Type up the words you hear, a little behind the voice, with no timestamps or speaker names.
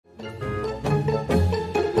Alright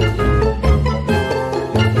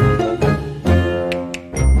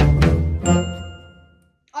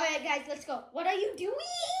guys, let's go. What are you doing?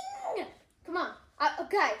 Come on.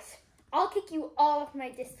 Guys, I'll kick you all off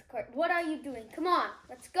my Discord. What are you doing? Come on,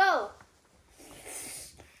 let's go.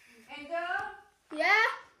 Enzo? Yeah?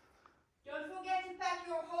 Don't forget to pack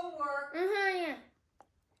your homework. Yeah.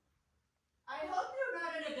 I hope you're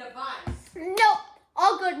not in a device. Nope.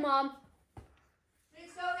 All good, Mom.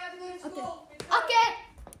 Let's go have a good school. Okay.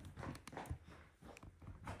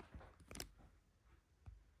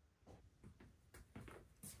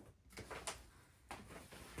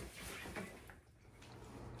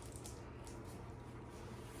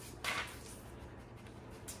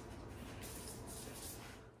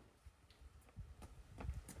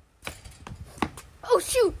 Oh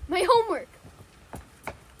shoot, my homework.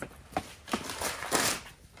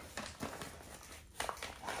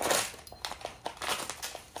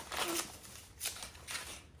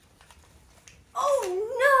 Oh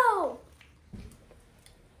no!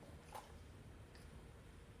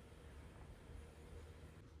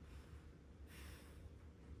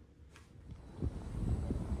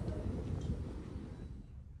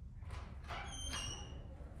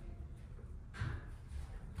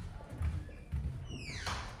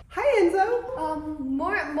 Hi, Enzo.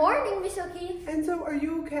 Morning, Miss O'Keefe. Enzo, are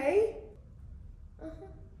you okay?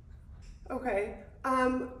 Okay.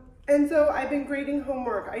 Enzo, I've been grading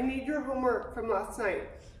homework. I need your homework from last night.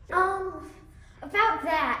 About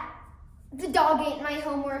that, the dog ate my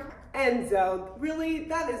homework. Enzo, really?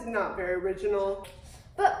 That is not very original.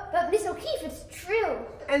 But Miss O'Keefe, it's true.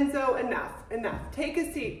 Enzo, enough. Take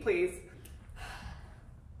a seat, please.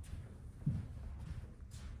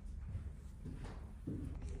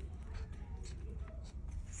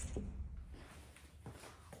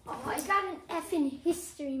 Oh, I got an F in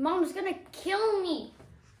history. Mom's gonna kill me.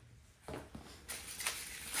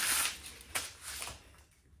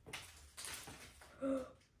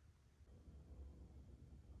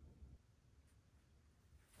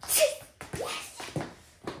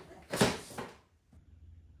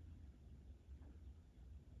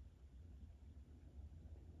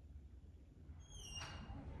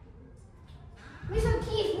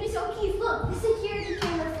 Miss O'Keefe, look, the security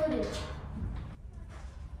camera footage.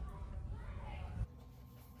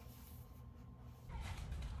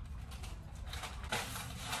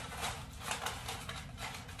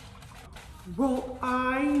 Well,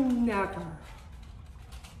 I never.